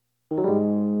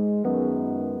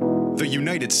The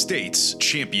United States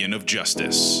champion of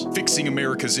justice, fixing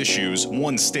America's issues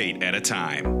one state at a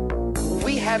time.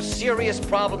 We have serious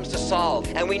problems to solve,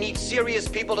 and we need serious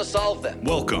people to solve them.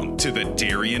 Welcome to the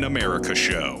Darian America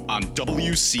Show on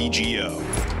WCGO.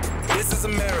 This is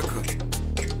America.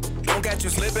 Don't catch you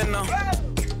slipping now.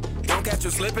 Don't catch you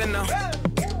slipping now.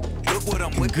 Look what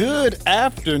I'm with. Good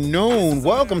afternoon.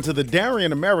 Welcome to the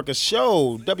Darian America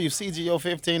Show, WCGO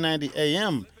 1590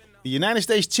 AM. The United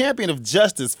States champion of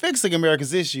justice, fixing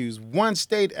America's issues one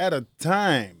state at a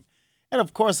time. And,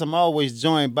 of course, I'm always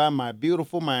joined by my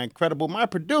beautiful, my incredible, my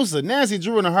producer, Nancy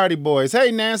Drew and the Hardy Boys. Hey,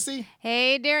 Nancy.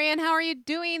 Hey, Darian. How are you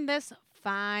doing this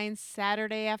fine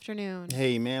Saturday afternoon?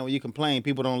 Hey, man, when you complain,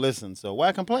 people don't listen. So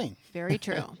why complain? Very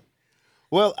true.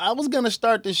 Well, I was going to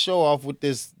start this show off with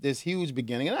this huge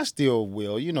beginning, and I still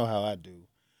will. You know how I do.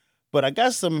 But I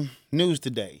got some news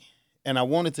today. And I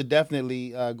wanted to definitely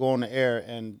go on the air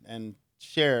and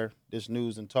share this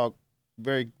news and talk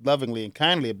very lovingly and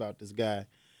kindly about this guy.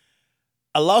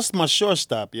 I lost my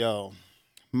shortstop, y'all.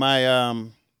 My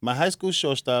high school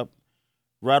shortstop,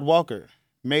 Rod Walker,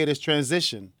 made his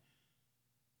transition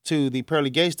to the pearly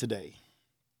gates today.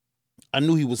 I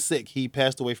knew he was sick. He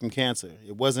passed away from cancer.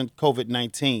 It wasn't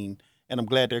COVID-19, and I'm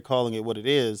glad they're calling it what it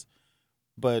is.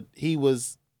 But he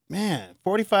was,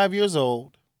 45 years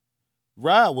old.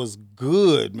 Rod was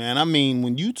good, man. I mean,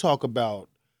 when you talk about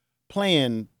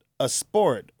playing a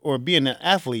sport or being an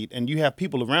athlete and you have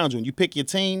people around you and you pick your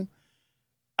team,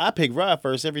 I pick Rod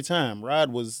first every time.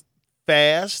 Rod was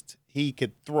fast. He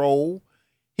could throw.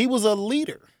 He was a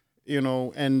leader,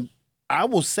 and I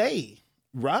will say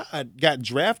Rod got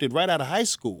drafted right out of high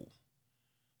school.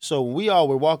 So we all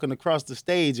were walking across the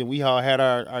stage and we all had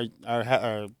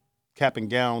our cap and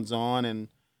gowns on and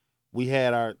we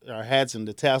had our hats and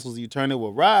the tassels you turn it.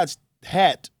 Well, Rod's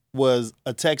hat was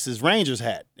a Texas Rangers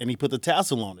hat, and he put the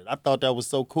tassel on it. I thought that was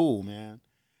so cool, man.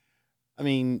 I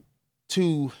mean,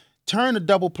 to turn a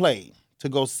double play, to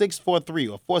go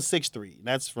 6-4-3 or 4-6-3,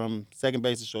 that's from second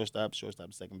base to shortstop to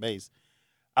second base.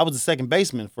 I was the second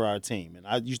baseman for our team, and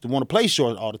I used to want to play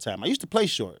short all the time. I used to play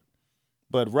short,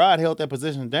 but Rod held that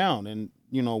position down, and,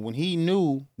 when we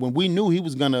knew he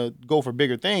was going to go for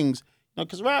bigger things,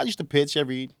 because Rod used to pitch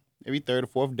every third or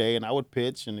fourth day, and I would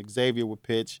pitch, and Xavier would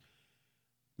pitch.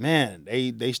 Man,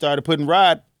 they started putting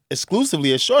Rod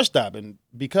exclusively as shortstop, and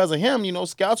because of him,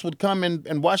 scouts would come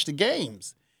and watch the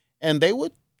games, and they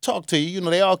would talk to you.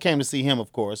 They all came to see him,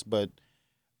 of course, but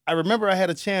I remember I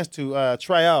had a chance to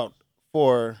try out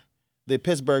for the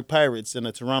Pittsburgh Pirates and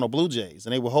the Toronto Blue Jays,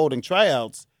 and they were holding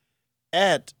tryouts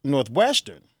at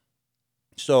Northwestern.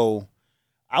 So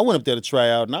I went up there to try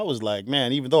out, and I was like,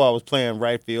 man, even though I was playing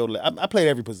right field, I played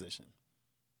every position.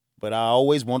 But I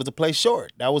always wanted to play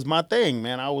short. That was my thing,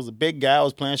 man. I was a big guy. I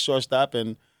was playing shortstop,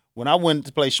 and when I went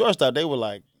to play shortstop, they were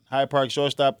like, Hyde Park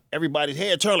shortstop, everybody's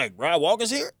head turned like, Rod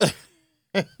Walker's here?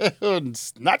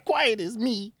 Not quite, it's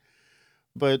me.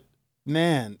 But,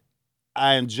 man,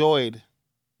 I enjoyed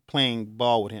playing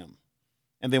ball with him.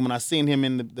 And then when I seen him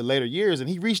in the later years, and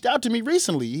he reached out to me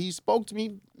recently. He spoke to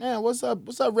me, man, what's up,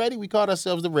 Reddy? We called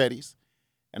ourselves the Reddies.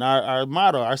 And our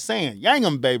motto, our saying,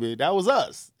 Yangham, baby, that was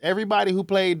us. Everybody who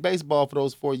played baseball for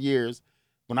those 4 years,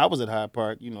 when I was at Hyde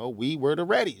Park, we were the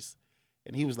Reddies.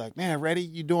 And he was like, man, Reddy,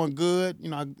 you doing good?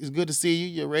 It's good to see you.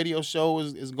 Your radio show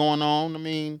is going on. I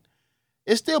mean,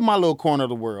 it's still my little corner of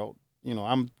the world.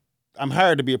 I'm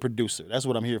hired to be a producer. That's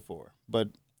what I'm here for. But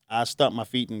I stomped my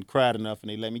feet and cried enough, and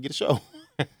they let me get a show.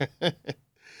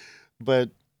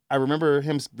 But I remember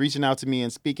him reaching out to me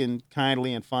and speaking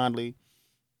kindly and fondly,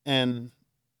 and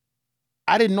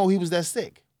I didn't know he was that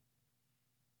sick.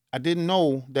 I didn't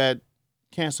know that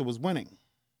cancer was winning.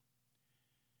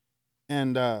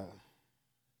 And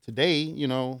today,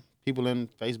 people in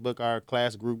Facebook, our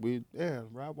class group,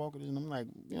 Rod Walker, and I'm like,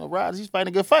 Rod, he's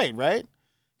fighting a good fight, right?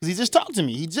 Because he just talked to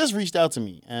me. He just reached out to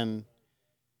me, and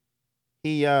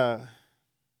he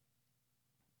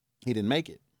didn't make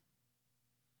it.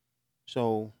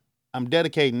 So I'm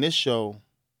dedicating this show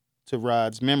to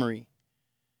Rod's memory.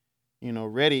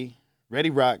 Reddy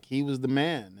Rock, he was the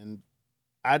man. And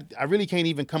I really can't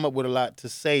even come up with a lot to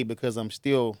say because I'm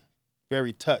still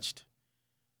very touched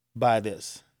by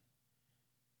this.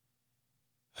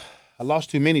 I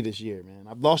lost too many this year, man.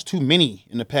 I've lost too many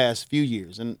in the past few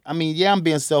years. And, I mean, I'm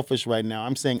being selfish right now.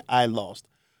 I'm saying I lost.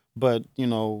 But,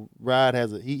 Rod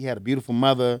he had a beautiful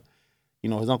mother.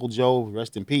 His Uncle Joe,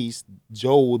 rest in peace,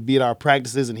 Joe would be at our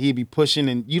practices and he'd be pushing.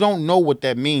 And you don't know what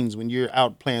that means when you're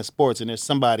out playing sports and there's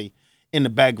somebody in the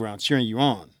background cheering you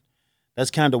on. That's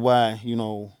kind of why,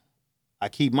 I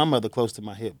keep my mother close to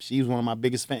my hip. She was one of my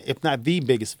biggest fans, if not the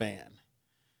biggest fan.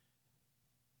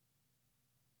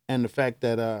 And the fact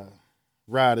that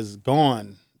Rod is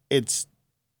gone, it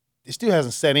still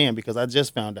hasn't set in because I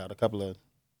just found out a couple of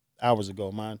hours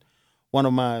ago. One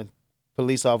of my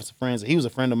police officer friends, he was a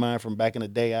friend of mine from back in the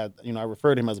day. I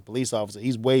referred to him as a police officer.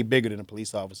 He's way bigger than a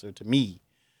police officer to me.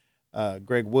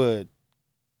 Greg Wood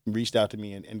reached out to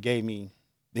me and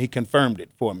he confirmed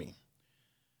it for me.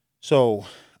 So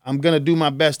I'm going to do my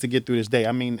best to get through this day.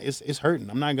 I mean, it's hurting.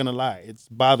 I'm not going to lie. It's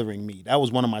bothering me. That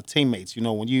was one of my teammates. You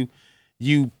know, when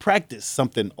you practice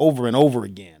something over and over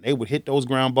again, they would hit those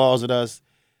ground balls at us.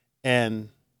 And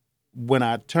when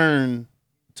I turn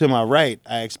to my right,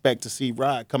 I expect to see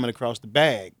Rod coming across the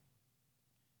bag.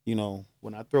 You know,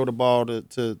 when I throw the ball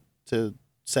to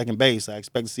second base, I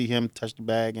expect to see him touch the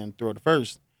bag and throw it to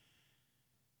first.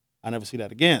 I never see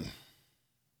that again.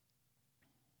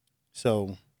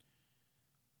 So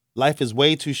life is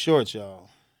way too short, y'all.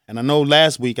 And I know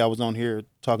last week I was on here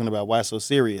talking about why so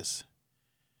serious.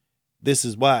 This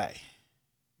is why.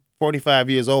 45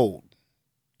 years old,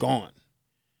 gone.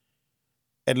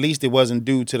 At least it wasn't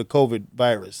due to the COVID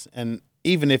virus. And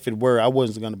even if it were, I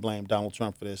wasn't going to blame Donald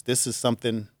Trump for this. This is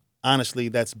something, honestly,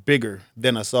 that's bigger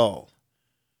than us all.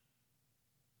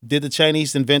 Did the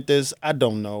Chinese invent this? I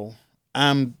don't know.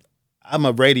 I'm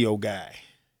a radio guy,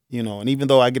 you know, and even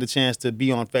though I get a chance to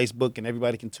be on Facebook and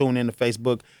everybody can tune in to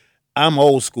Facebook, I'm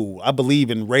old school. I believe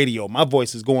in radio. My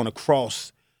voice is going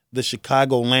across the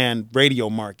Chicagoland radio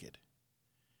market.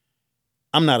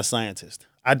 I'm not a scientist.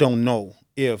 I don't know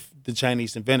if the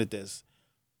Chinese invented this,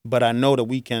 but I know that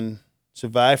we can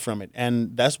survive from it.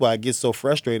 And that's why I get so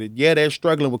frustrated. Yeah, they're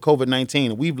struggling with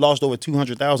COVID-19. We've lost over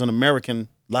 200,000 American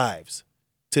lives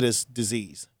to this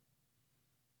disease.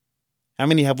 How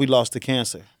many have we lost to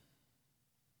cancer?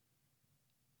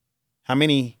 How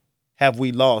many have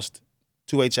we lost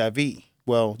to HIV?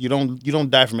 Well, you don't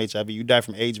die from HIV. You die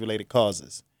from AIDS-related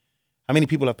causes. How many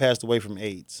people have passed away from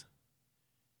AIDS?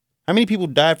 How many people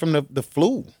died from the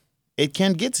flu? It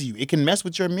can get to you. It can mess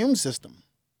with your immune system.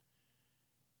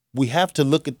 We have to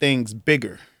look at things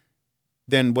bigger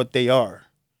than what they are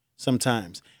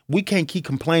sometimes. We can't keep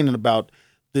complaining about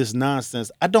this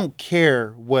nonsense. I don't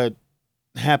care what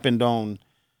happened on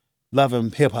Love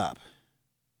and Hip Hop.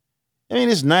 I mean,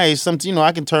 it's nice.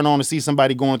 I can turn on and see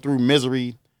somebody going through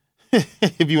misery,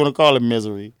 if you want to call it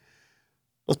misery.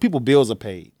 Those people's bills are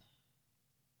paid.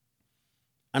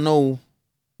 I know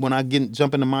when I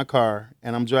jump into my car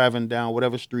and I'm driving down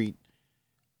whatever street,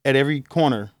 at every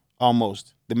corner,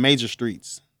 almost, the major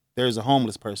streets, there's a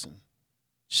homeless person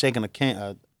shaking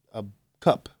a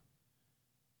cup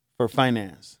for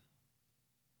finance.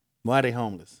 Why are they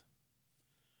homeless?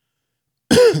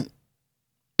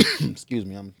 Excuse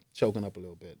me, I'm choking up a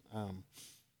little bit.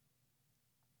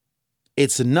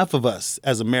 It's enough of us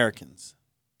as Americans,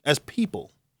 as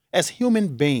people, as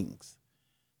human beings,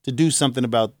 to do something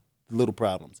about little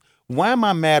problems. Why am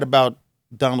I mad about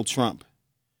Donald Trump?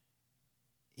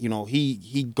 You know,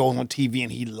 he goes on TV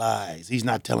and he lies. He's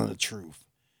not telling the truth.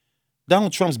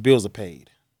 Donald Trump's bills are paid.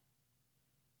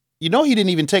 You know, he didn't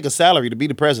even take a salary to be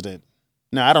the president.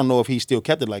 Now, I don't know if he still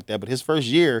kept it like that, but his first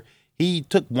year, he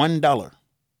took $1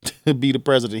 to be the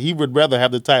president. He would rather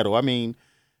have the title. I mean,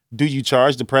 do you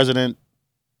charge the president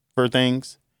for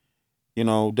things? You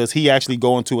know, does he actually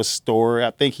go into a store?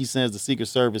 I think he sends the Secret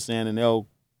Service in and they'll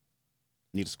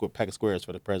need a pack of squares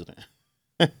for the president.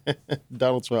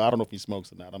 Donald Trump, I don't know if he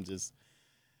smokes or not. I'm just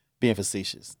being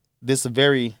facetious. This is a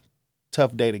very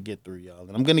tough day to get through, y'all.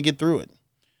 And I'm going to get through it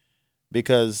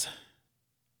because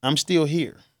I'm still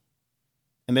here.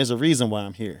 And there's a reason why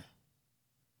I'm here.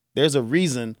 There's a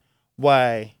reason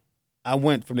why I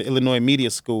went from the Illinois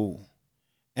Media School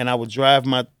and I would drive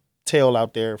my tail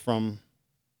out there from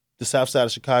the south side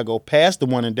of Chicago, past the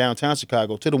one in downtown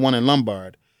Chicago, to the one in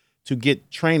Lombard to get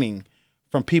training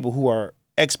from people who are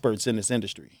experts in this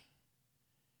industry.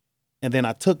 And then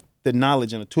I took the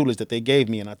knowledge and the tools that they gave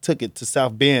me and I took it to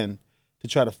South Bend to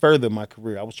try to further my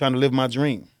career. I was trying to live my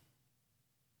dream.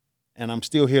 And I'm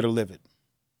still here to live it.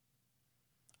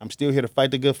 I'm still here to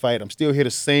fight the good fight. I'm still here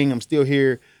to sing. I'm still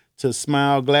here to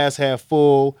smile, glass half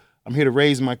full. I'm here to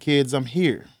raise my kids. I'm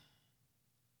here.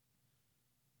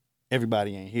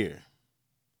 Everybody ain't here.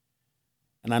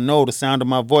 And I know the sound of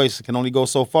my voice can only go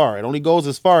so far. It only goes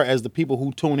as far as the people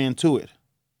who tune into it.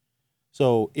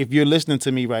 So if you're listening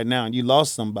to me right now and you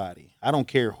lost somebody, I don't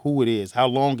care who it is, how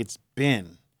long it's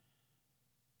been,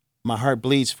 my heart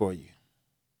bleeds for you.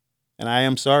 And I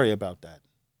am sorry about that.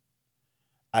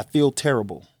 I feel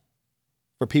terrible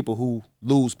for people who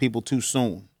lose people too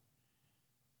soon.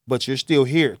 But you're still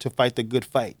here to fight the good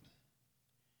fight.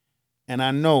 And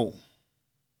I know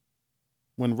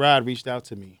when Rod reached out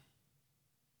to me,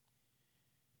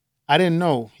 I didn't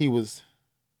know he was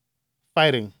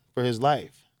fighting for his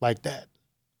life like that.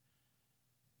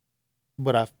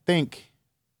 But I think,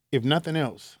 if nothing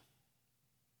else,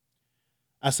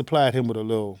 I supplied him with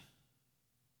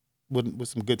with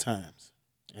some good times.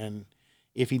 And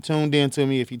if he tuned in to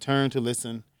me, if he turned to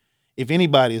listen, if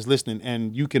anybody is listening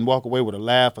and you can walk away with a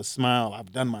laugh, a smile,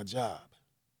 I've done my job.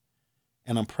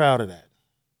 And I'm proud of that.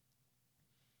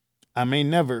 I may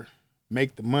never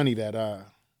make the money that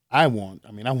I want.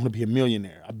 I mean, I want to be a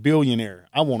millionaire, a billionaire.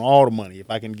 I want all the money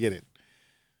if I can get it.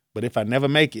 But if I never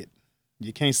make it,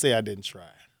 you can't say I didn't try.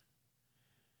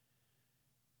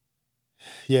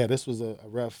 Yeah, this was a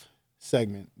rough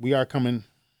segment. We are coming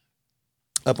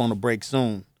up on a break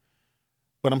soon.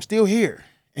 But I'm still here,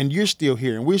 and you're still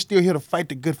here, and we're still here to fight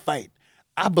the good fight.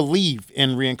 I believe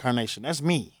in reincarnation. That's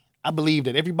me. I believe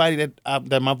that everybody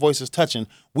that my voice is touching,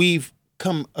 we've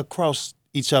come across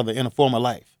each other in a form of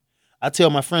life. I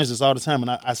tell my friends this all the time,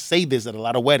 and I say this at a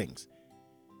lot of weddings.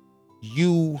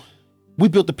 We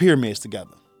built the pyramids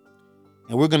together,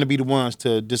 and we're going to be the ones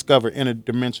to discover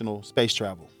interdimensional space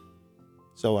travel.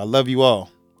 So I love you all.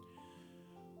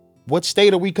 What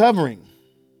state are we covering?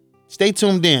 Stay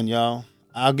tuned in, y'all.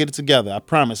 I'll get it together. I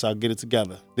promise I'll get it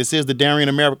together. This is the Darian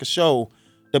America Show,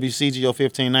 WCGO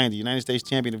 1590, United States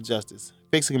Champion of Justice,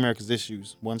 fixing America's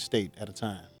issues one state at a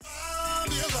time.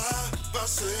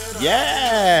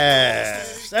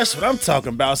 Yes, that's what I'm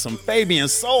talking about. Some Fabian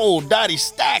Soul, Dottie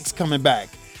Stacks coming back.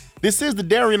 This is the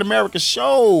Darian America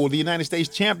Show, the United States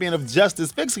Champion of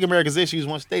Justice, fixing America's issues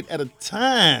one state at a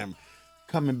time.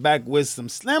 Coming back with some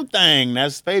Slim Thing.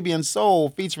 That's Fabian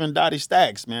Soul featuring Dottie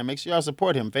Stacks, man. Make sure y'all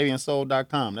support him,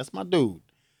 FabianSoul.com. That's my dude.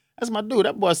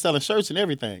 That boy's selling shirts and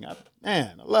everything. I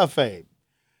love Fabe.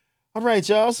 All right,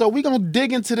 y'all. So we're going to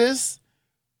dig into this.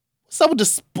 What's up with the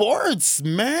sports,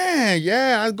 man?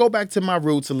 Yeah, I go back to my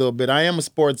roots a little bit. I am a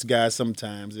sports guy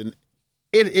sometimes, and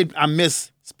I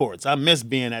miss sports. I miss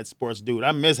being that sports dude.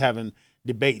 I miss having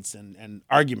debates and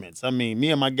arguments. I mean,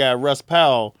 me and my guy Russ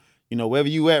Powell, wherever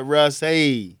you at, Russ,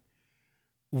 hey,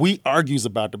 we argues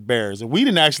about the Bears. And we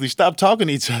didn't actually stop talking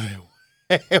to each other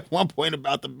at one point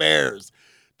about the Bears.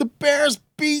 The Bears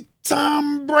beat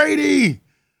Tom Brady.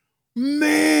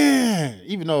 Man.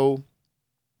 Even though,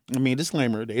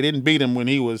 disclaimer, they didn't beat him when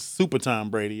he was Super Tom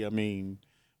Brady.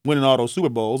 Winning all those Super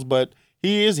Bowls. But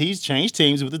he's changed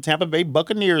teams with the Tampa Bay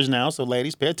Buccaneers now. So,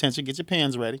 ladies, pay attention. Get your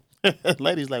pens ready.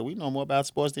 Ladies, we know more about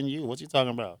sports than you. What you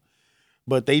talking about?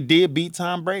 But they did beat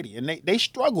Tom Brady, and they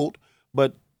struggled.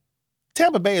 But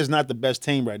Tampa Bay is not the best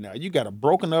team right now. You got a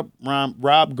broken up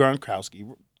Rob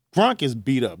Gronkowski. Gronk is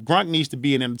beat up. Gronk needs to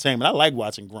be in entertainment. I like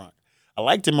watching Gronk. I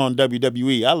liked him on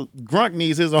WWE. Gronk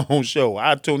needs his own show.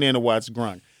 I tune in to watch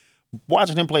Gronk.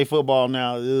 Watching him play football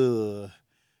now, ugh.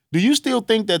 Do you still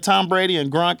think that Tom Brady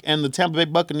and Gronk and the Tampa Bay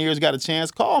Buccaneers got a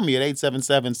chance? Call me at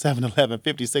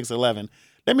 877-711-5611.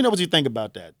 Let me know what you think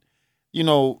about that.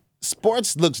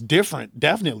 Sports looks different,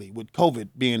 definitely, with COVID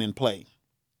being in play.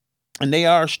 And they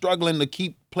are struggling to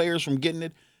keep players from getting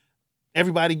it.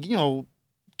 Everybody,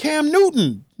 Cam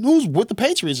Newton, who's with the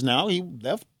Patriots now, he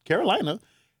left Carolina.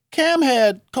 Cam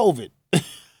had COVID. I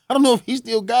don't know if he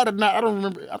still got it or not. I don't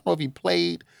remember. I don't know if he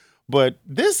played. But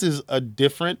this is a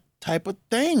different type of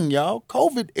thing, y'all.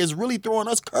 COVID is really throwing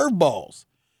us curveballs.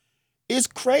 It's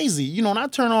crazy. When I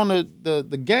turn on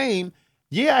the game,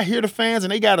 yeah, I hear the fans,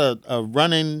 and they got a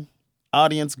running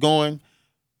audience going,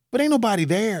 but ain't nobody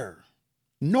there.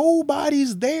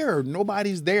 Nobody's there.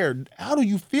 How do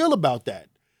you feel about that?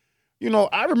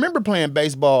 I remember playing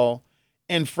baseball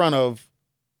in front of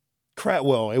crowd.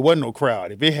 Well, it wasn't no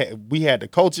crowd. We had the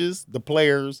coaches, the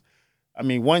players.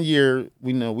 One year,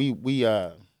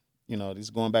 this is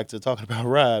going back to talking about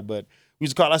Rod, but we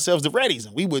used to call ourselves the Reddies,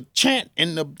 and we would chant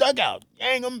in the dugout.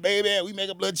 Gang 'em, baby. We make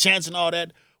up little chants and all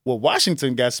that. Well,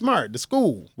 Washington got smart. The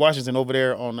school, Washington over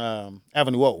there on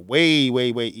Avenue O, way,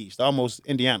 way, way east, almost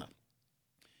Indiana.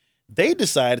 They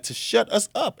decided to shut us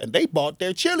up, and they brought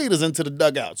their cheerleaders into the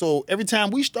dugout. So every time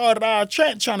we started our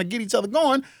chant trying to get each other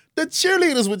going, the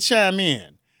cheerleaders would chime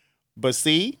in. But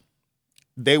see,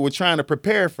 they were trying to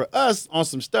prepare for us on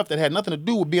some stuff that had nothing to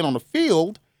do with being on the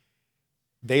field.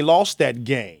 They lost that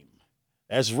game.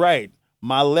 That's right.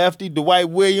 My lefty, Dwight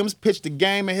Williams, pitched the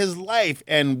game of his life,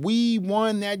 and we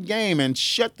won that game and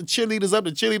shut the cheerleaders up.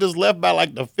 The cheerleaders left by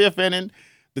the fifth inning.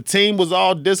 The team was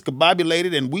all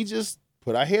discombobulated, and we just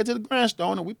put our head to the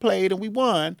grindstone, and we played, and we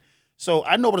won. So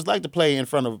I know what it's like to play in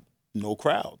front of no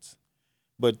crowds.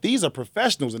 But these are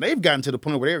professionals, and they've gotten to the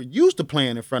point where they're used to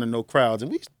playing in front of no crowds,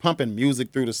 and we pumping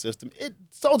music through the system.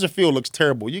 Soldier Field looks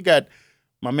terrible. You got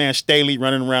my man Staley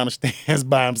running around the stands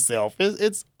by himself.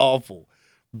 It's awful.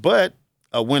 But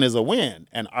a win is a win,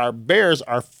 and our Bears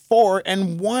are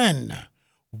 4-1.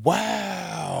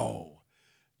 Wow.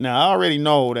 Now, I already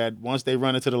know that once they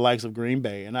run into the likes of Green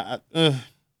Bay, and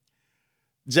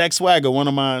Jack Swagger, one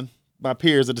of my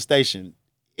peers at the station,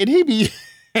 and he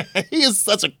is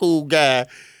such a cool guy,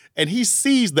 and he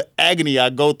sees the agony I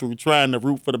go through trying to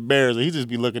root for the Bears, and he just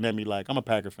be looking at me like, I'm a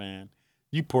Packer fan.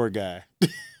 You poor guy.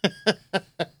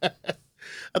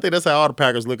 I think that's how all the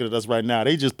Packers looking at us right now.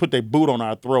 They just put their boot on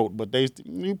our throat, but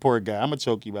you poor guy. I'm going to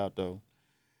choke you out, though.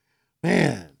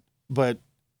 Man, but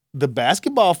the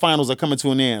basketball finals are coming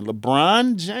to an end.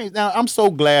 LeBron James. Now, I'm so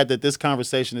glad that this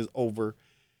conversation is over.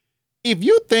 If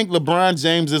you think LeBron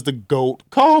James is the GOAT,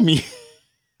 call me.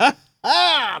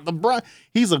 LeBron,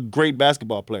 he's a great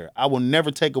basketball player. I will never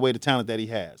take away the talent that he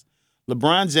has.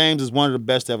 LeBron James is one of the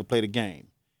best to ever play the game.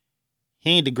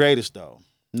 He ain't the greatest, though.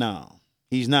 No,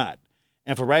 he's not.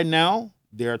 And for right now,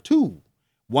 there are two.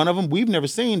 One of them we've never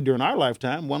seen during our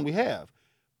lifetime, one we have.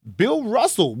 Bill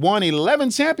Russell won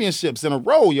 11 championships in a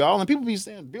row, y'all. And people be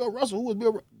saying, Bill Russell, who was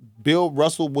Bill Russell? Bill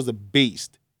Russell was a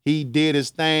beast. He did his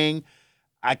thing.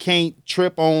 I can't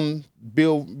trip on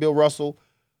Bill Russell,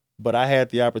 but I had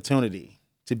the opportunity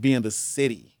to be in the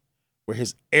city where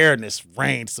his airness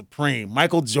reigned supreme.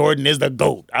 Michael Jordan is the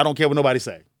GOAT. I don't care what nobody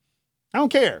say. I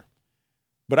don't care.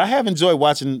 But I have enjoyed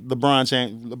watching LeBron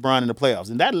in the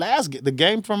playoffs. And that the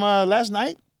game from last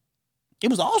night, it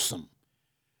was awesome.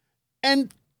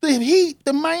 And the Heat,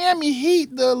 the Miami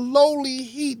Heat, the lowly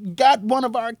Heat got one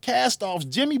of our cast-offs,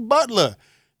 Jimmy Butler.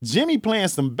 Jimmy playing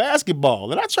some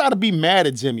basketball. And I try to be mad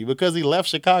at Jimmy because he left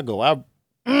Chicago. I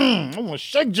want to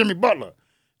shake Jimmy Butler.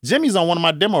 Jimmy's on one of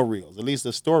my demo reels. At least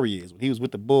the story is. He was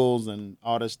with the Bulls and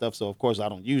all that stuff. So, of course, I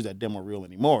don't use that demo reel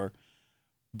anymore.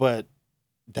 But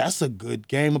that's a good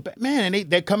game. Man, and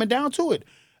they're coming down to it.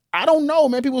 I don't know,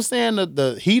 man. People saying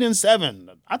the Heat in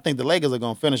 7. I think the Lakers are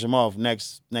going to finish them off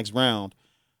next round.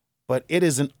 But it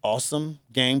is an awesome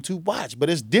game to watch. But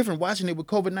it's different watching it with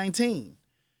COVID-19.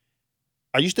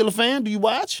 Are you still a fan? Do you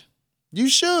watch? You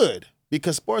should,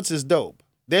 because sports is dope.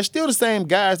 They're still the same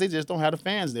guys. They just don't have the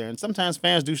fans there. And sometimes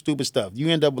fans do stupid stuff. You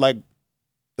end up like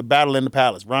the battle in the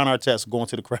palace. Ron Artest going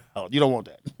to the crowd. You don't want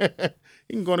that.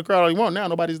 You can go in the crowd all you want. Now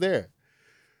nobody's there.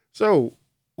 So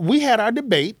we had our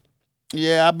debate.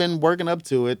 Yeah, I've been working up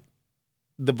to it.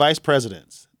 The vice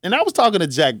presidents. And I was talking to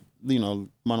Jack, one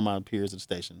of my peers at the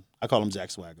station. I call him Jack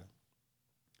Swagger.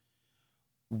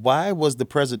 Why was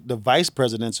the vice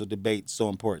presidential debate so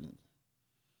important?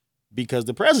 Because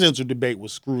the presidential debate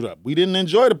was screwed up. We didn't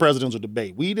enjoy the presidential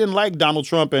debate. We didn't like Donald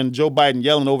Trump and Joe Biden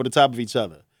yelling over the top of each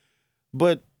other.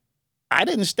 But I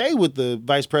didn't stay with the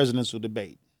vice presidential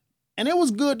debate. And it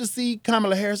was good to see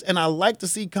Kamala Harris, and I like to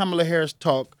see Kamala Harris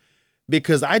talk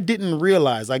because I didn't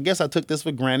realize, I guess I took this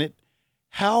for granted,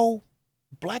 how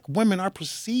black women are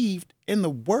perceived in the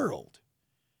world.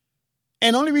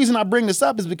 And the only reason I bring this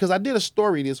up is because I did a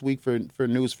story this week for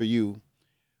News for You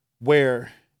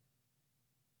where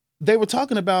they were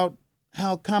talking about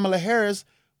how Kamala Harris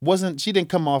she didn't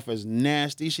come off as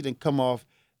nasty. She didn't come off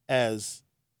as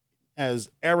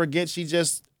arrogant. She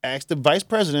just asked the vice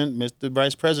president, Mr.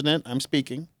 Vice President, I'm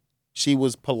speaking. She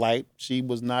was polite. She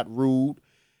was not rude.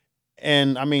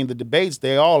 And, I mean, the debates,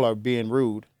 they all are being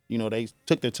rude. They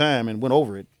took their time and went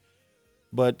over it.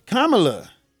 But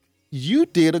Kamala, you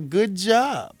did a good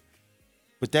job.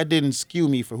 But that didn't skew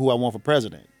me for who I want for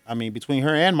president. I mean, between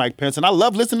her and Mike Pence, and I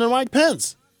love listening to Mike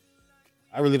Pence.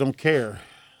 I really don't care.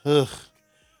 Ugh.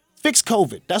 Fix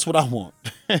COVID. That's what I want.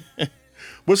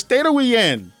 What state are we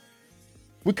in?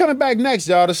 We're coming back next,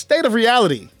 y'all. The state of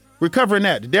reality. We're covering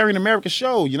that. The Daring America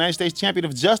Show, United States Champion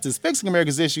of Justice, fixing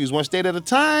America's issues one state at a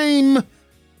time.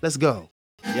 Let's go.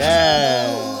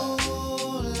 Yeah.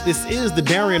 This is the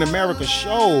Daring America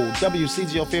Show,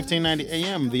 WCGO 1590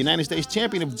 AM, the United States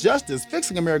Champion of Justice,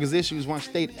 fixing America's issues one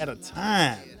state at a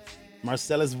time.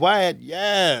 Marcellus Wyatt,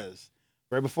 yes.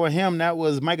 Right before him, that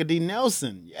was Michael D.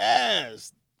 Nelson,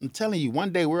 yes. I'm telling you,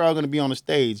 one day we're all going to be on the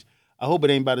stage. I hope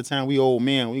it ain't by the time we old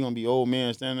men. We're going to be old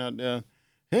men standing out there.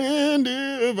 And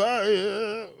if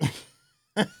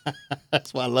I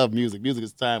That's why I love music. Music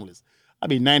is timeless. I'll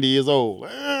be 90 years old.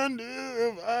 And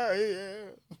if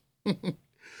I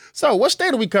So what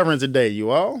state are we covering today, you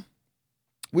all?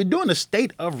 We're doing the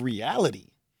state of reality.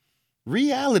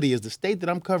 Reality is the state that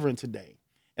I'm covering today.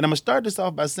 And I'm going to start this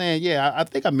off by saying, I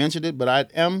think I mentioned it, but I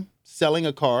am selling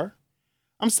a car.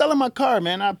 I'm selling my car,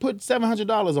 man. I put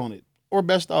 $700 on it, or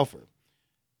best offer.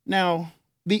 Now,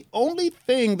 the only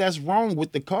thing that's wrong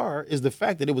with the car is the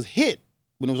fact that it was hit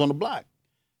when it was on the block.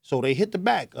 So they hit the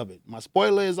back of it. My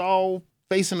spoiler is all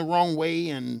facing the wrong way,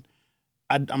 and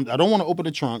I don't want to open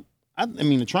the trunk. I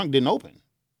mean, the trunk didn't open.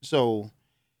 So,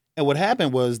 and what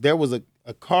happened was there was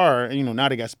a car, and now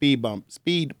they got speed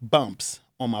bumps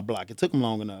on my block. It took them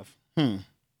long enough.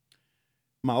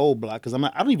 My old block, because I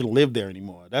don't even live there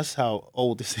anymore. That's how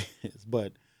old this is.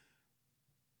 But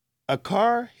a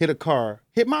car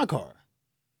hit my car.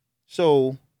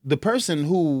 So the person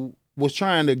who was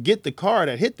trying to get the car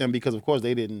that hit them, because of course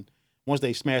they didn't, once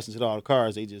they smashed into all the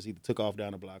cars, they just either took off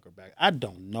down the block or back. I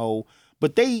don't know.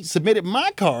 But they submitted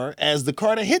my car as the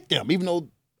car that hit them, even though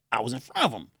I was in front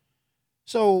of them.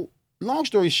 So long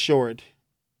story short,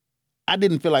 I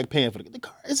didn't feel like paying for the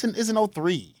car. It's an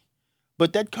 03.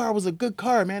 But that car was a good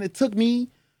car, man. It took me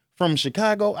from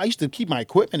Chicago. I used to keep my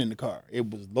equipment in the car.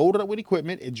 It was loaded up with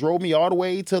equipment. It drove me all the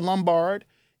way to Lombard.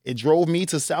 It drove me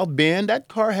to South Bend. That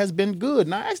car has been good.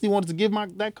 And I actually wanted to give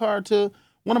that car to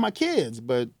one of my kids,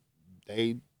 but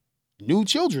they new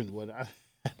children. Well,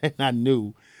 they're not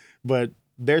new, but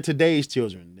they're today's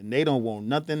children. And they don't want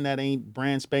nothing that ain't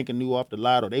brand spanking new off the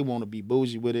lot, or they want to be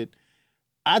bougie with it.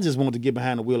 I just wanted to get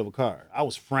behind the wheel of a car. I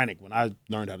was frantic when I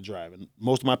learned how to drive. And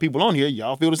most of my people on here,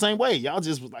 y'all feel the same way. Y'all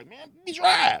just was like, man, let me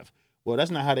drive. Well,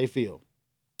 that's not how they feel.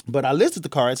 But I listed the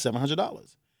car at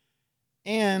 $700.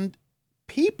 And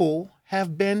people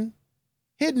have been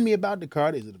hitting me about the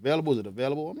car. Is it available? Is it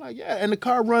available? I'm like, yeah. And the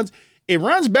car runs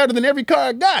better than every car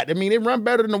I got. I mean, it runs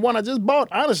better than the one I just bought.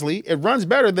 Honestly, it runs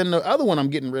better than the other one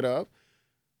I'm getting rid of.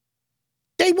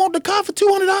 They want the car for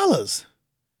 $200.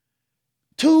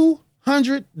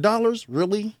 $200,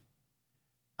 really?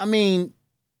 I mean,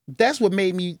 that's what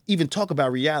made me even talk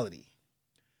about reality.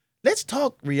 Let's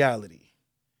talk reality.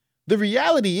 The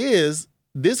reality is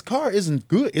this car isn't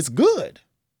good. It's good.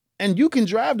 And you can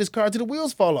drive this car till the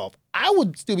wheels fall off. I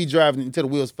would still be driving until the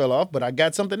wheels fell off, but I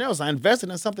got something else. I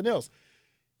invested in something else.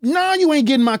 No, you ain't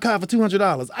getting my car for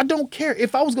 $200. I don't care.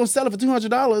 If I was going to sell it for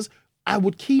 $200, I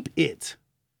would keep it.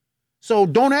 So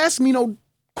don't ask me no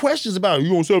questions about, you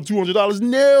gonna sell $200?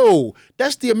 No,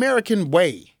 that's the American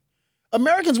way.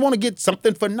 Americans want to get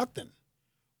something for nothing.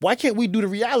 Why can't we do the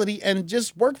reality and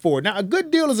just work for it? Now, a good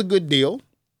deal is a good deal.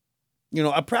 You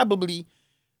know,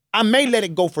 I may let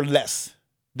it go for less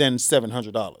than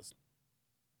 $700.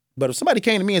 But if somebody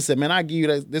came to me and said, man, I give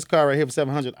you this car right here for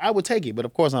 $700, I would take it. But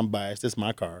of course I'm biased. It's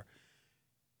my car.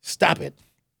 Stop it.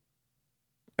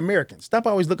 Americans, stop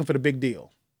always looking for the big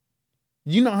deal.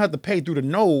 You don't have to pay through the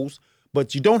nose,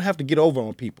 but you don't have to get over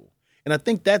on people. And I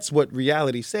think that's what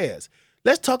reality says.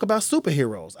 Let's talk about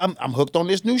superheroes. I'm hooked on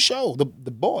this new show, The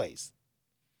Boys.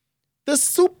 The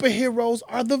superheroes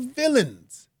are the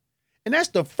villains. And that's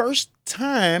the first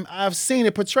time I've seen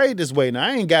it portrayed this way. Now,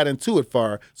 I ain't got into it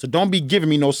far, so don't be giving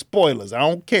me no spoilers. I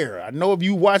don't care. I know if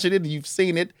you watching it, you've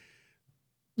seen it.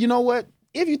 You know what?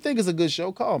 If you think it's a good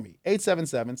show, call me.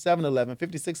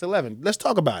 877-711-5611. Let's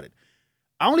talk about it.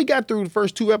 I only got through the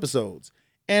first 2 episodes.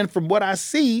 And from what I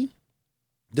see,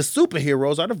 the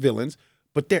superheroes are the villains,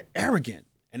 but they're arrogant.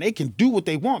 And they can do what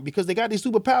they want because they got these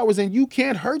superpowers and you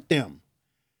can't hurt them.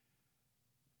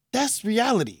 That's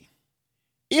reality.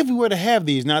 If we were to have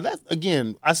these, now that,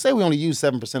 again, I say we only use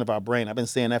 7% of our brain. I've been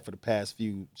saying that for the past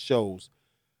few shows.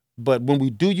 But when we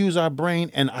do use our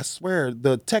brain, and I swear,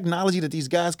 the technology that these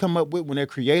guys come up with when they're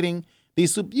creating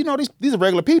these are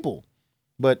regular people.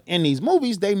 But in these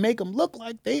movies, they make them look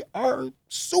like they are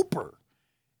super.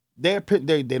 They're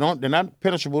not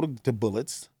penetrable to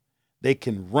bullets. They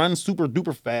can run super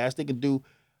duper fast. They can do,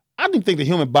 I don't think the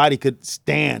human body could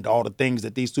stand all the things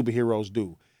that these superheroes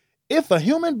do. If a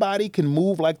human body can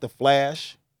move like the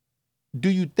Flash, do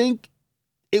you think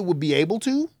it would be able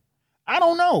to? I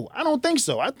don't know. I don't think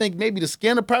so. I think maybe the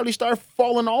skin will probably start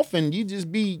falling off and you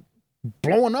just be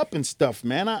blowing up and stuff,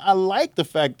 man. I like the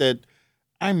fact that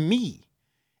I'm me.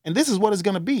 And this is what it's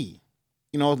going to be.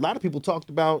 You know, a lot of people talked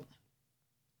about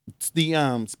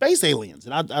the space aliens,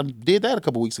 and I did that a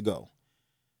couple weeks ago.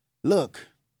 Look,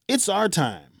 it's our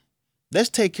time. Let's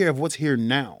take care of what's here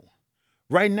now.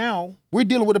 Right now, we're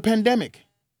dealing with a pandemic.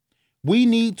 We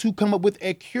need to come up with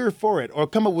a cure for it or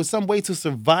come up with some way to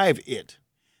survive it.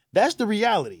 That's the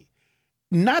reality.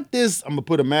 Not this, I'm going to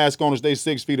put a mask on and stay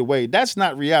 6 feet away. That's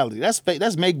not reality. That's fake.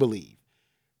 That's make-believe.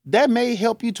 That may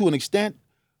help you to an extent,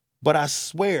 but I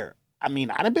swear, I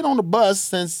mean, I've been on the bus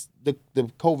since the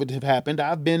COVID have happened.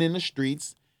 I've been in the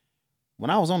streets. When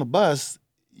I was on the bus,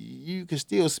 you could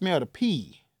still smell the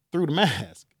pee through the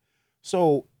mask.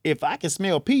 So if I can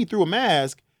smell pee through a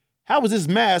mask, how is this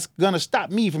mask going to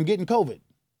stop me from getting COVID?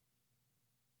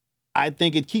 I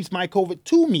think it keeps my COVID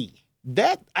to me.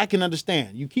 That I can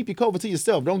understand. You keep your COVID to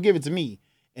yourself. Don't give it to me.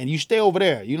 And you stay over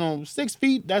there. 6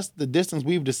 feet, that's the distance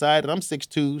we've decided. I'm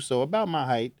 6'2", so about my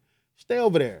height. Stay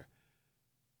over there.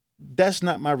 That's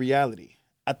not my reality.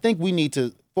 I think we need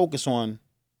to focus on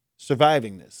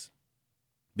surviving this.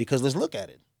 Because let's look at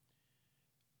it.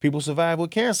 People survive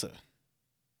with cancer.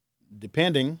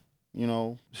 depending,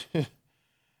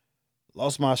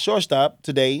 lost my shortstop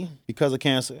today because of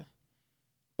cancer.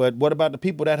 But what about the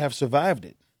people that have survived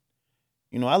it?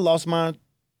 I lost my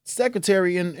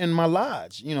secretary in my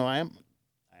lodge. I am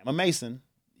a Mason,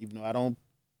 even though I don't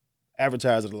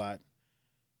advertise it a lot.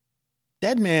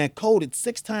 That man coded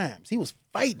 6 times. He was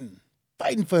fighting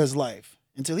for his life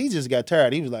until he just got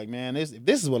tired. He was like, man, if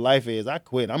this is what life is, I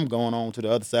quit. I'm going on to the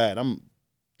other side. I'm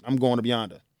going to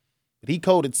Beyonder. But he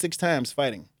coded 6 times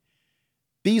fighting.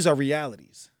 These are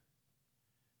realities.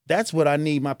 That's what I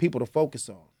need my people to focus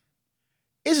on.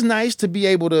 It's nice to be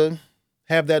able to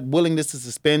have that willingness to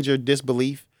suspend your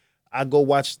disbelief. I go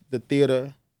watch the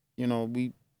theater.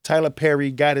 Tyler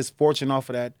Perry got his fortune off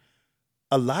of that.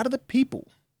 A lot of the people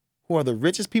who are the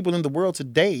richest people in the world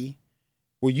today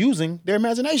were using their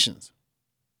imaginations.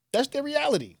 That's their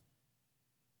reality.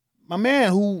 My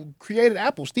man who created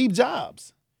Apple, Steve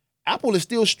Jobs, Apple is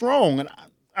still strong. And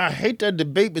I hate that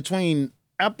debate between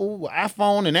Apple,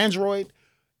 iPhone, and Android.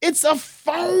 It's a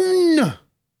phone.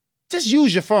 Just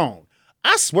use your phone.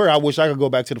 I swear I wish I could go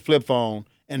back to the flip phone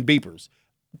and beepers.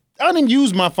 I don't even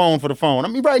use my phone for the phone. I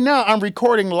mean, right now I'm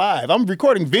recording live. I'm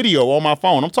recording video on my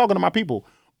phone. I'm talking to my people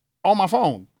on my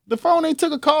phone. The phone ain't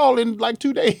took a call in like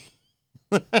 2 days.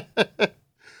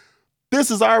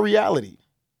 This is our reality.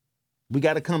 We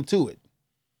got to come to it.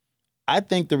 I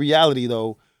think the reality,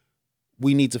 though,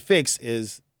 we need to fix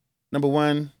is, number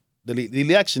one, the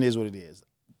election is what it is.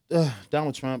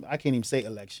 Donald Trump, I can't even say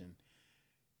election.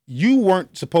 You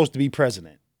weren't supposed to be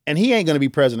president, and he ain't going to be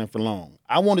president for long.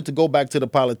 I wanted to go back to the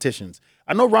politicians.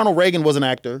 I know Ronald Reagan was an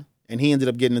actor, and he ended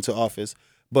up getting into office,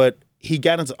 but he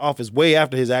got into office way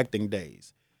after his acting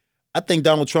days. I think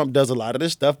Donald Trump does a lot of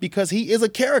this stuff because he is a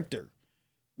character.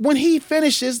 When he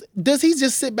finishes, does he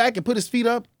just sit back and put his feet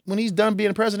up when he's done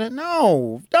being president?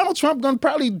 No. Donald Trump going to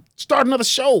probably start another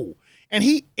show, and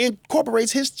he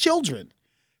incorporates his children.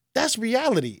 That's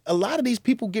reality. A lot of these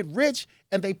people get rich,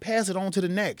 and they pass it on to the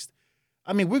next.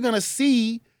 I mean, we're going to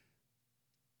see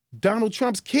Donald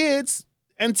Trump's kids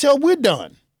until we're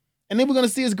done. And then we're going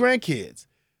to see his grandkids.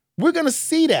 We're going to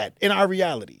see that in our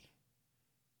reality.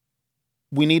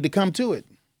 We need to come to it.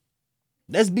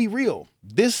 Let's be real.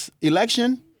 This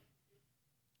election,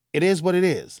 it is what it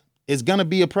is. It's going to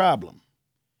be a problem.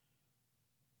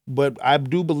 But I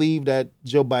do believe that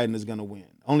Joe Biden is going to win,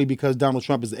 only because Donald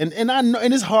Trump is. And I know,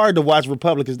 and it's hard to watch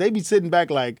Republicans. They be sitting back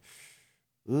like,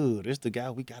 ooh, this the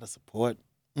guy we got to support.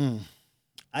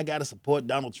 I got to support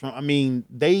Donald Trump. I mean,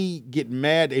 they get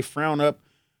mad, they frown up,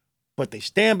 but they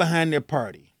stand behind their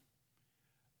party.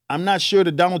 I'm not sure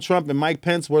that Donald Trump and Mike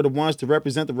Pence were the ones to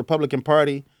represent the Republican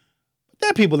Party. But there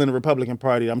are people in the Republican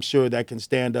Party, I'm sure, that can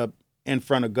stand up in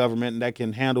front of government and that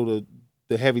can handle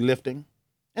the heavy lifting.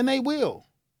 And they will.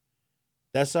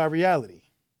 That's our reality.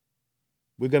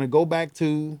 We're going to go back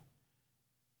to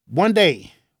one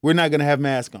day, we're not going to have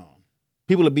masks on.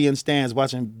 People will be in stands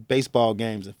watching baseball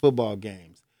games and football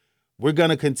games. We're going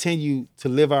to continue to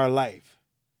live our life.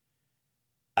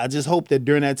 I just hope that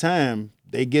during that time,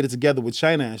 they get it together with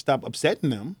China and stop upsetting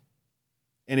them.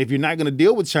 And if you're not going to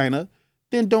deal with China,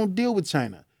 then don't deal with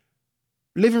China.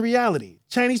 Live in reality.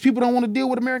 Chinese people don't want to deal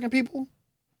with American people?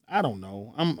 I don't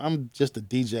know. I'm just a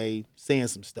DJ saying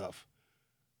some stuff.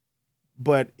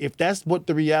 But if that's what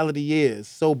the reality is,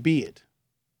 so be it.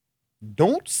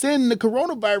 Don't send the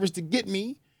coronavirus to get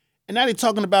me. And now they're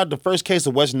talking about the first case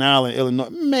of West Nile in Illinois.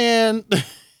 Man,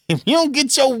 if you don't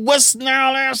get your West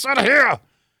Nile ass out of here,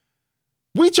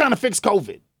 we trying to fix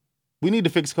COVID. We need to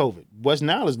fix COVID. West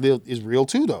Nile is real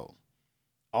too, though.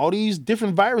 All these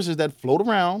different viruses that float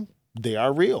around, they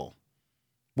are real.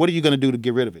 What are you going to do to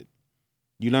get rid of it?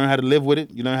 You learn how to live with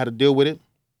it. You learn how to deal with it.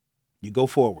 You go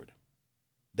forward.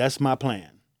 That's my plan.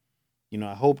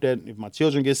 I hope that if my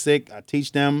children get sick, I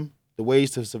teach them the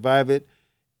ways to survive it.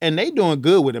 And they doing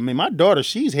good with it. I mean, my daughter,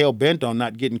 she's hell-bent on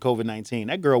not getting COVID-19.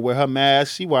 That girl wear her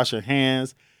mask. She wash her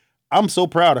hands. I'm so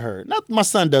proud of her. Not my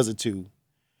son does it too.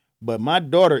 But my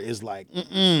daughter is like,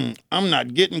 I'm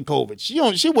not getting COVID.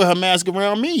 She wear her mask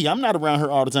around me. I'm not around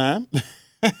her all the time.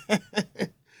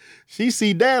 She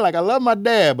see dad like, I love my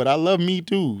dad, but I love me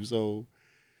too. So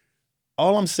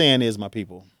all I'm saying is, my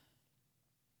people,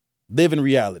 live in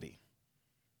reality.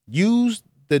 Use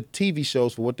the TV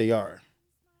shows for what they are.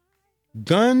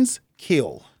 Guns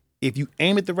kill. If you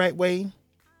aim it the right way,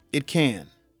 it can.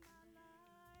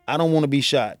 I don't want to be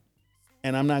shot,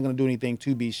 and I'm not going to do anything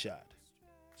to be shot.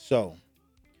 So,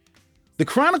 the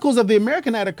Chronicles of the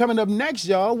American Night are coming up next,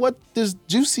 y'all. What does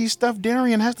juicy stuff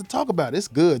Darian has to talk about? It's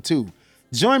good, too.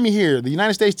 Join me here, the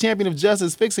United States Champion of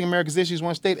Justice, fixing America's issues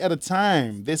one state at a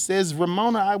time. This is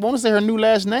Ramona. I want to say her new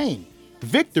last name.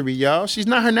 Victory, y'all. She's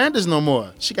not Hernandez no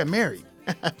more. She got married.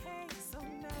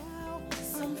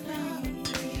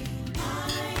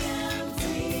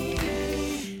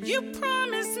 You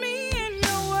promised me in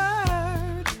your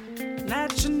word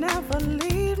that you never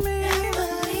leave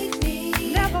me,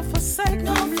 never forsake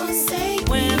me.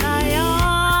 When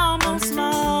I almost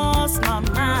lost my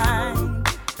mind,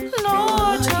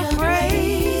 Lord, your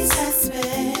grace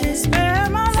has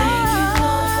spared my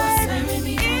life. In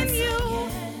you,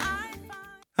 I find.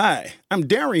 Hi, I'm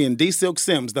Darian D. Silk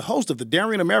Sims, the host of the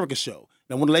Darian America Show.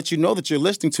 And I want to let you know that you're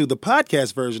listening to the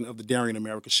podcast version of the Darian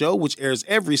America Show, which airs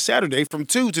every Saturday from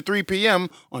 2 to 3 p.m.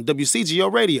 on WCGO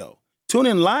Radio. Tune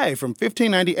in live from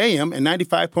 1590 a.m. and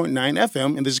 95.9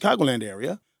 FM in the Chicagoland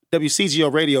area,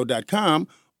 WCGOradio.com,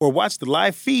 or watch the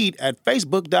live feed at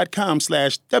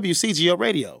Facebook.com/WCGO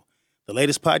Radio. The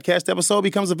latest podcast episode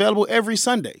becomes available every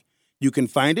Sunday. You can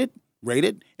find it, rate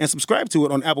it, and subscribe to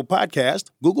it on Apple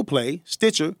Podcast, Google Play,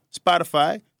 Stitcher,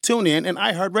 Spotify, TuneIn, and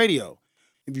iHeartRadio.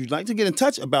 If you'd like to get in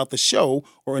touch about the show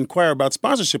or inquire about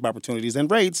sponsorship opportunities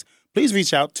and rates, please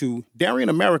reach out to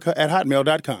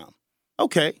DarianAmerica@hotmail.com.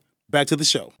 Okay, back to the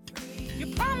show.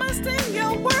 You promised in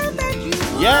your word that you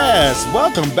would. Yes,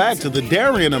 welcome back to the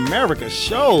Darian America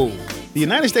Show. The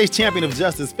United States Champion of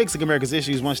Justice, fixing America's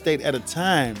issues one state at a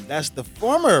time. That's the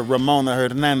former Ramona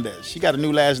Hernandez. She got a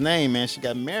new last name, man. She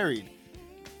got married.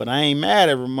 But I ain't mad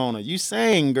at Ramona. You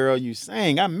sang, girl, you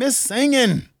sang. I miss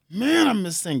singing. Man, I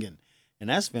miss singing. And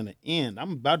that's finna end.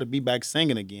 I'm about to be back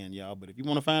singing again, y'all. But if you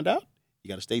want to find out, you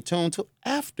got to stay tuned till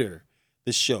after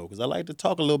the show, because I like to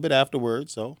talk a little bit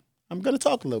afterwards. So I'm going to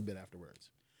talk a little bit afterwards.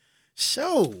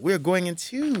 So we're going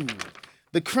into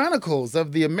the Chronicles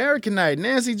of the American Night.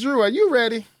 Nancy Drew, are you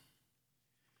ready?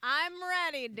 I'm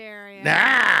ready, Darian.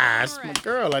 That's I'm my ready.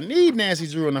 girl. I need Nancy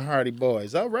Drew and the Hardy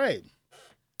Boys. All right.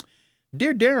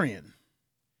 Dear Darian,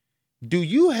 do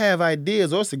you have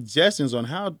ideas or suggestions on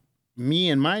how me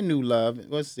and my new love,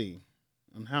 let's see,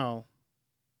 on how,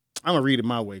 I'm going to read it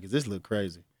my way because this look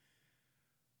crazy.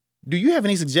 Do you have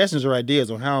any suggestions or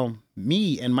ideas on how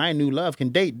me and my new love can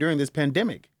date during this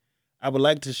pandemic? I would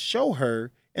like to show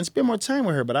her and spend more time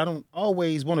with her, but I don't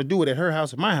always want to do it at her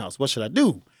house or my house. What should I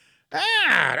do?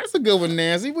 That's a good one,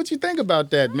 Nancy. What you think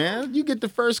about that, man? You get the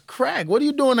first crack. What are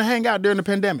you doing to hang out during the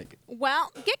pandemic?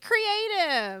 Well, get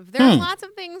creative. There's lots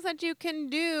of things that you can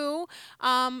do.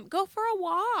 Go for a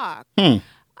walk. Go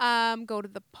to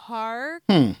the park.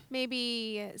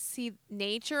 Maybe see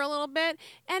nature a little bit.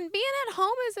 And being at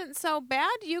home isn't so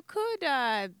bad. You could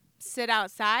sit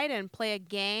outside and play a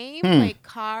game, play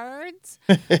cards.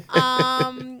 Have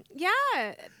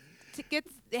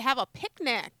a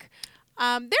picnic.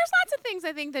 There's lots of things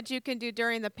I think that you can do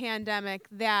during the pandemic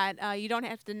that you don't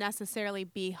have to necessarily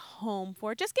be home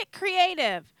for. Just get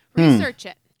creative. Research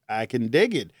it. I can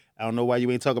dig it. I don't know why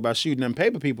you ain't talking about shooting them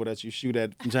paper people that you shoot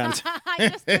at from time to time. I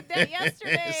just did that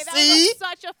yesterday. That See? was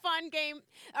such a fun game.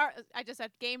 Or I just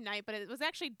said game night, but it was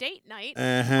actually date night.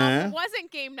 It wasn't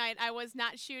game night. I was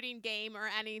not shooting game or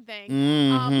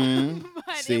anything.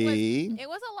 But See? it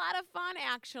was a lot of fun,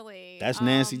 actually. That's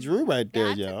Nancy Drew right there,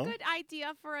 That's y'all. a good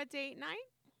idea for a date night.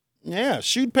 Yeah,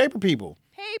 shoot paper people.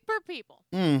 Paper people.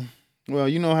 Well,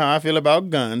 you know how I feel about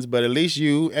guns, but at least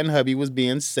you and hubby was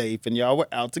being safe and y'all were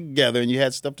out together and you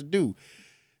had stuff to do.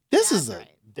 This is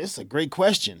a great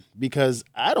question because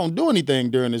I don't do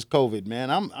anything during this COVID, man.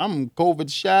 I'm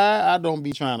COVID shy. I don't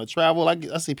be trying to travel. I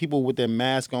see people with their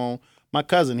mask on. My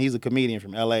cousin, he's a comedian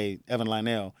from LA, Evan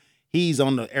Lionel. He's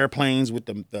on the airplanes with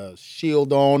the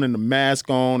shield on and the mask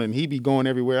on, and he be going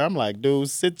everywhere. I'm like,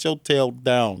 dude, sit your tail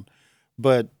down.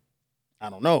 But I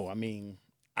don't know. I mean,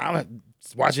 I'm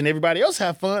watching everybody else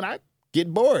have fun. I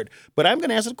get bored. But I'm going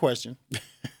to answer the question.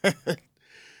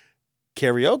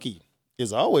 Karaoke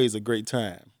is always a great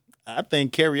time. I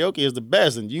think karaoke is the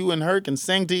best, and you and her can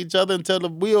sing to each other until the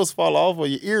wheels fall off or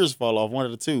your ears fall off, one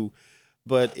of the two.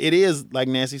 But it is, like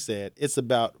Nancy said, it's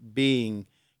about being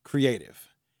creative.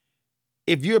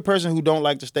 If you're a person who don't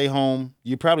like to stay home,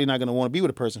 you're probably not going to want to be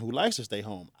with a person who likes to stay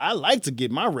home. I like to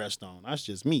get my rest on. That's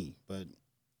just me. But,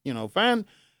 you know, find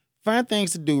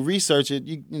things to do. Research it.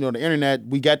 You know, the internet,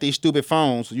 we got these stupid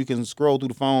phones, so you can scroll through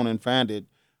the phone and find it.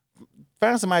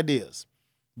 Find some ideas.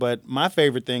 But my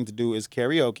favorite thing to do is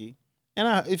karaoke.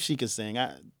 And if she can sing,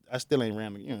 I still ain't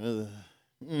random. You know,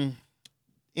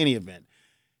 any event.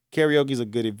 Karaoke is a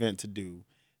good event to do.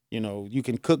 You know, you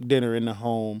can cook dinner in the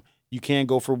home. You can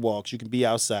go for walks. You can be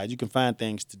outside. You can find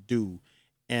things to do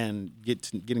and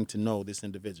getting to know this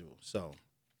individual. So,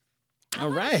 How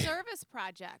all about right. a service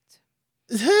project?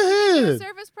 a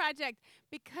service project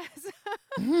because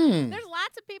there's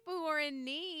lots of people who are in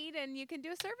need, and you can do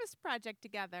a service project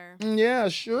together. Yeah,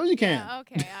 sure you can. Yeah,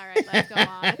 okay, all right, let's go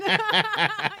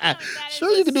on.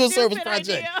 Sure you can do a service project.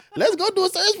 Idea. Let's go do a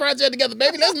service project together,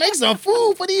 baby. Let's make some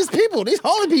food for these people, these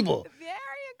holy people. There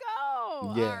you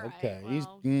go. Yeah, all right, okay.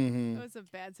 Well, that was a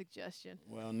bad suggestion.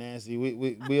 Well, Nancy,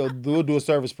 we'll do a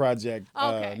service project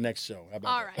Okay. next show. How All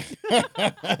about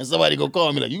right. that? Somebody go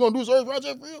call me like, you gonna do a service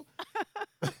project for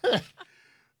you?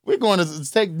 We're going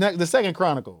to take the second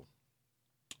chronicle.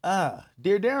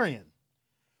 Dear Darian,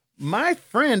 my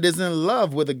friend is in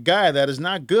love with a guy that is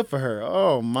not good for her.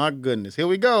 Oh my goodness. Here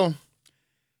we go.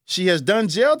 She has done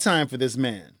jail time for this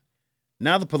man.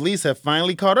 Now the police have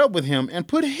finally caught up with him and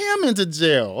put him into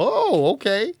jail. Oh,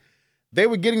 okay. They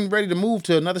were getting ready to move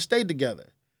to another state together.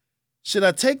 Should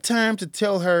I take time to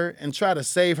tell her and try to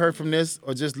save her from this,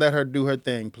 or just let her do her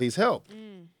thing? Please help.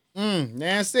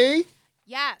 Nancy?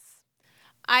 Yes.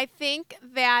 I think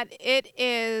that it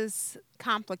is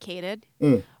complicated,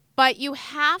 but you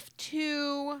have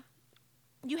to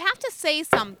say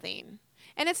something.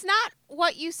 And it's not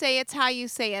what you say, it's how you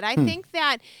say it. I think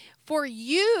that for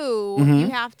you, you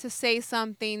have to say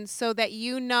something so that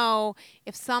you know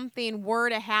if something were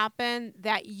to happen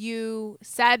that you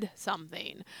said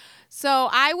something. So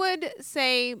I would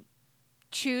say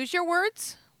choose your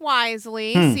words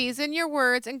wisely, season your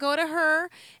words, and go to her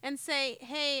and say,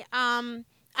 hey, I'm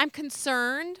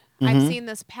concerned. I've seen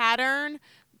this pattern.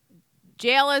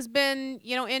 Jail has been,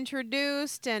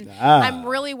 introduced, and I'm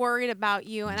really worried about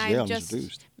you. And I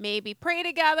just maybe pray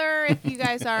together if you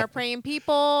guys are praying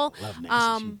people. Love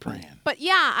Nancy, she's praying. But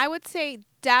yeah, I would say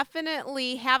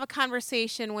definitely have a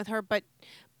conversation with her, but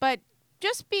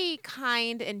just be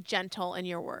kind and gentle in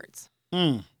your words.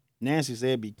 Nancy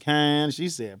said be kind. She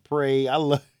said pray. I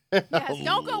love. Yes,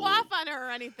 don't go off on her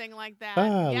or anything like that.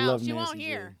 I love she Nancy won't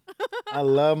hear. I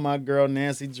love my girl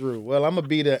Nancy Drew. Well, I'm gonna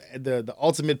be the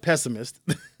ultimate pessimist.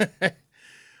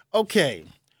 Okay,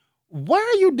 why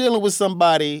are you dealing with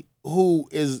somebody who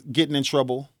is getting in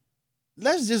trouble?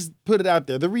 Let's just put it out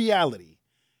there. The reality,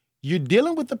 you're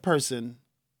dealing with the person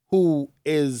who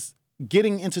is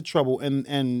getting into trouble,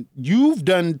 and you've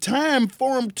done time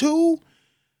for him too.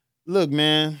 Look,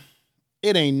 man.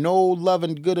 It ain't no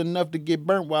loving good enough to get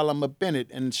burnt while I'm up in it.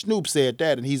 And Snoop said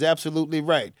that, and he's absolutely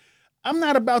right. I'm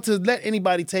not about to let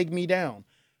anybody take me down.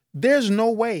 There's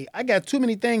no way. I got too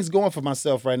many things going for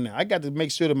myself right now. I got to make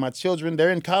sure that my children,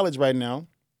 they're in college right now.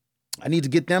 I need to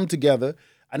get them together.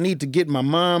 I need to get my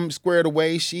mom squared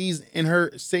away. She's in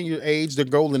her senior age, the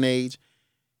golden age.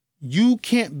 You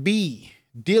can't be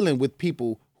dealing with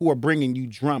people who are bringing you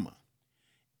drama.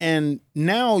 And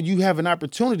now you have an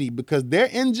opportunity because they're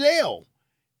in jail.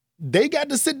 They got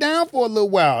to sit down for a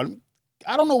little while.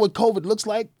 I don't know what COVID looks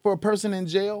like for a person in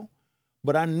jail,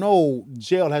 but I know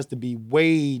jail has to be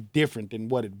way different than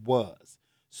what it was.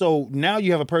 So now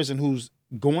you have a person who's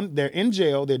they're in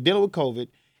jail, they're dealing with COVID,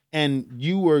 and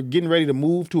you are getting ready to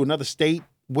move to another state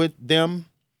with them.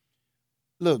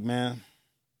 Look, man,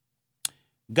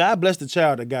 God bless the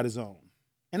child that got his own.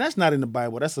 And that's not in the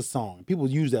Bible, that's a song. People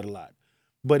use that a lot.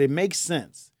 But it makes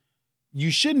sense.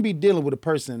 You shouldn't be dealing with a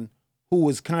person who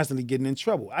is constantly getting in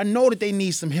trouble. I know that they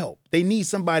need some help. They need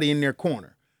somebody in their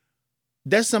corner.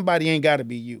 That somebody ain't got to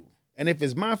be you. And if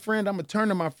it's my friend, I'm going to turn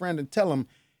to my friend and tell him,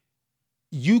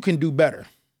 you can do better.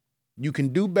 You can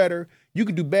do better. You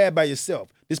can do bad by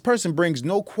yourself. This person brings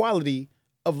no quality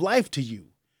of life to you.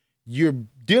 You're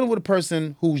dealing with a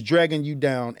person who's dragging you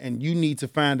down, and you need to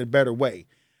find a better way.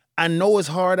 I know it's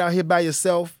hard out here by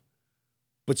yourself,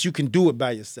 but you can do it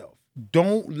by yourself.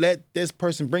 Don't let this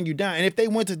person bring you down. And if they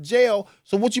went to jail,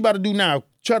 so what you about to do now?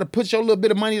 Try to put your little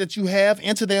bit of money that you have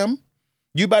into them?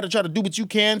 You about to try to do what you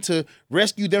can to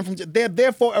rescue them from jail? They're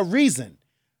there for a reason.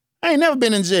 I ain't never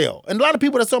been in jail. And a lot of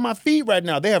people that's on my feed right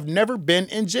now, they have never been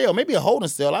in jail. Maybe a holding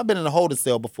cell. I've been in a holding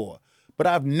cell before. But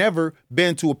I've never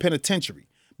been to a penitentiary.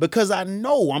 Because I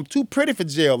know I'm too pretty for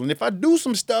jail. And if I do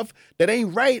some stuff that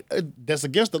ain't right, that's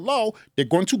against the law, they're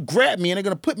going to grab me and they're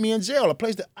going to put me in jail, a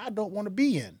place that I don't want to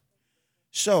be in.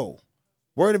 So,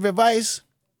 word of advice,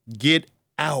 get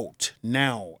out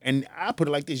now. And I put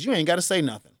it like this, you ain't got to say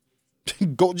nothing.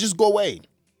 Just go away.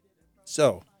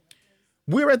 So,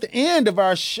 we're at the end of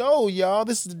our show, y'all.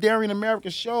 This is the Darian America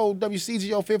Show,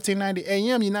 WCGO 1590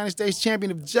 AM, United States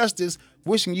Champion of Justice,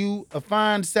 wishing you a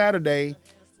fine Saturday.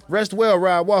 Rest well,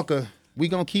 Rod Walker. We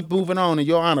gonna keep moving on in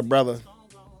your honor, brother.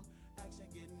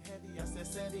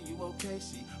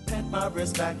 Pat my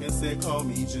wrist back and said, call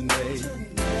me Janae.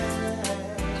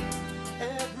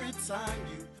 Every time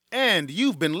you And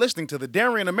you've been listening to the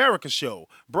Darien America Show,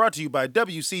 brought to you by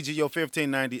WCGO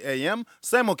 1590 AM,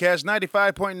 simulcast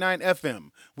 95.9 FM.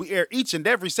 We air each and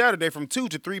every Saturday from 2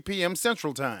 to 3 p.m.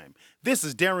 Central Time. This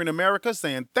is Darien America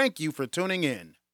saying thank you for tuning in.